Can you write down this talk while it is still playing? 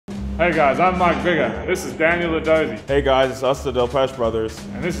Hey guys, I'm Mike Vigor. This is Daniel Edozie. Hey guys, it's us, the Delpeche brothers.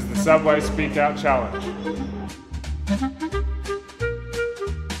 And this is the Subway Speak Out Challenge.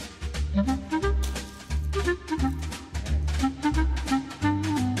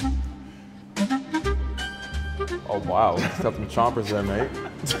 Oh wow, got some chompers there, mate.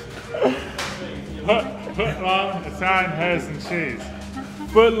 Foot long Italian hairs and cheese.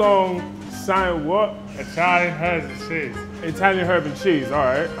 Foot long, sign what? Italian hairs and cheese. Italian herb and cheese. All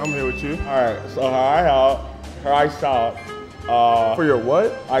right, I'm here with you. All right, so I saw. For your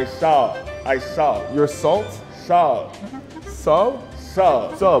what? I saw. Your salt? Saw. Sub?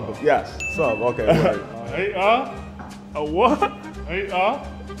 Sub. Yes. Sub. Okay. Word. Hey, A what? hey, A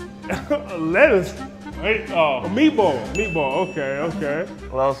lettuce. hey, A meatball. Meatball. Okay.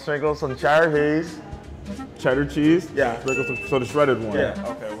 Little sprinkle some cheddar cheese. Cheddar cheese. Yeah. Sprinkle some, so the shredded one. Yeah.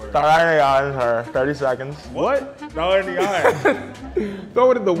 Okay. Word. Throw it in the oven for 30 seconds. What? Throw it in the oven.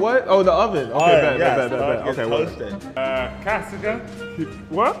 Throw it in the what? Oh, the oven. Okay. Bet. Okay. Word. Toasted. Cassica.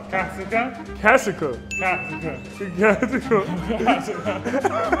 What? Cassica. Cassica. Cassica.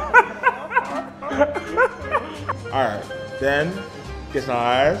 All right, then get some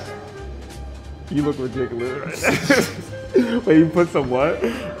eyes. You look ridiculous. Wait, you put some what?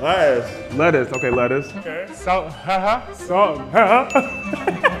 Lettuce. Lettuce. Okay, lettuce. Okay. Salt, Salt.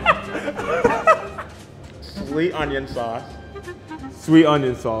 Sweet onion sauce. Sweet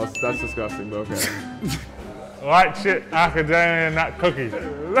onion sauce. That's disgusting, but okay. Light chip macadamia nut cookies.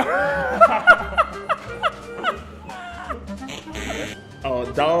 A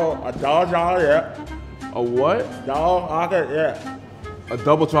dollar chocolate, yeah. A what? Dollar chocolate, yeah. A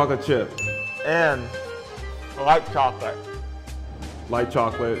double chocolate chip. And light chocolate. Light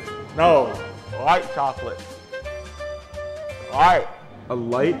chocolate. No, light chocolate. Light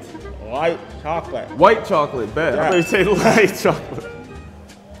chocolate. White chocolate, bet. Yeah. I thought you say light chocolate.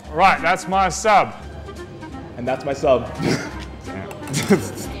 Right, that's my sub. And that's my sub.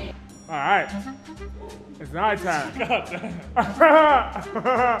 All right. It's night time.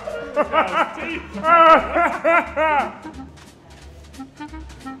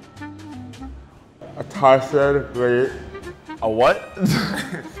 A toasted wheat. A what?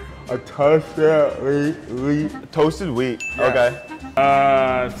 A toasted wheat. Toasted wheat. Yeah. Okay.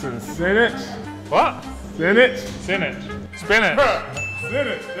 Some spinach. What? Spinach. Spinach. Spinach.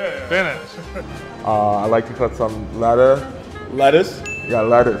 Spinach. Yeah. Spinach. I like to put some lettuce. Lettuce. Yeah,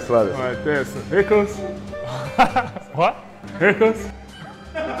 lettuce. Right there. Some pickles. What? Pickles.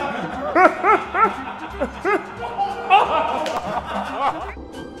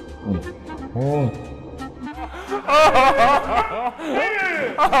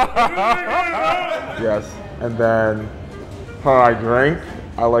 Yes, and then when I drink,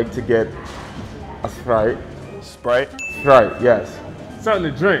 I like to get a Sprite. Sprite. Sprite, yes.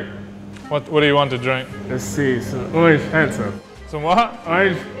 Something to drink. What do you want to drink? Let's see, some orange Fanta. Some what?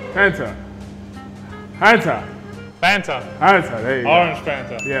 Orange Fanta. Fanta. Fanta. Fanta, there you go. Orange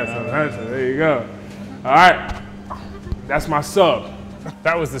Fanta. Yeah, some Fanta, there you go. All right, that's my sub.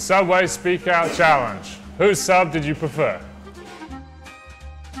 That was the Subway Speak Out Challenge. Whose sub did you prefer?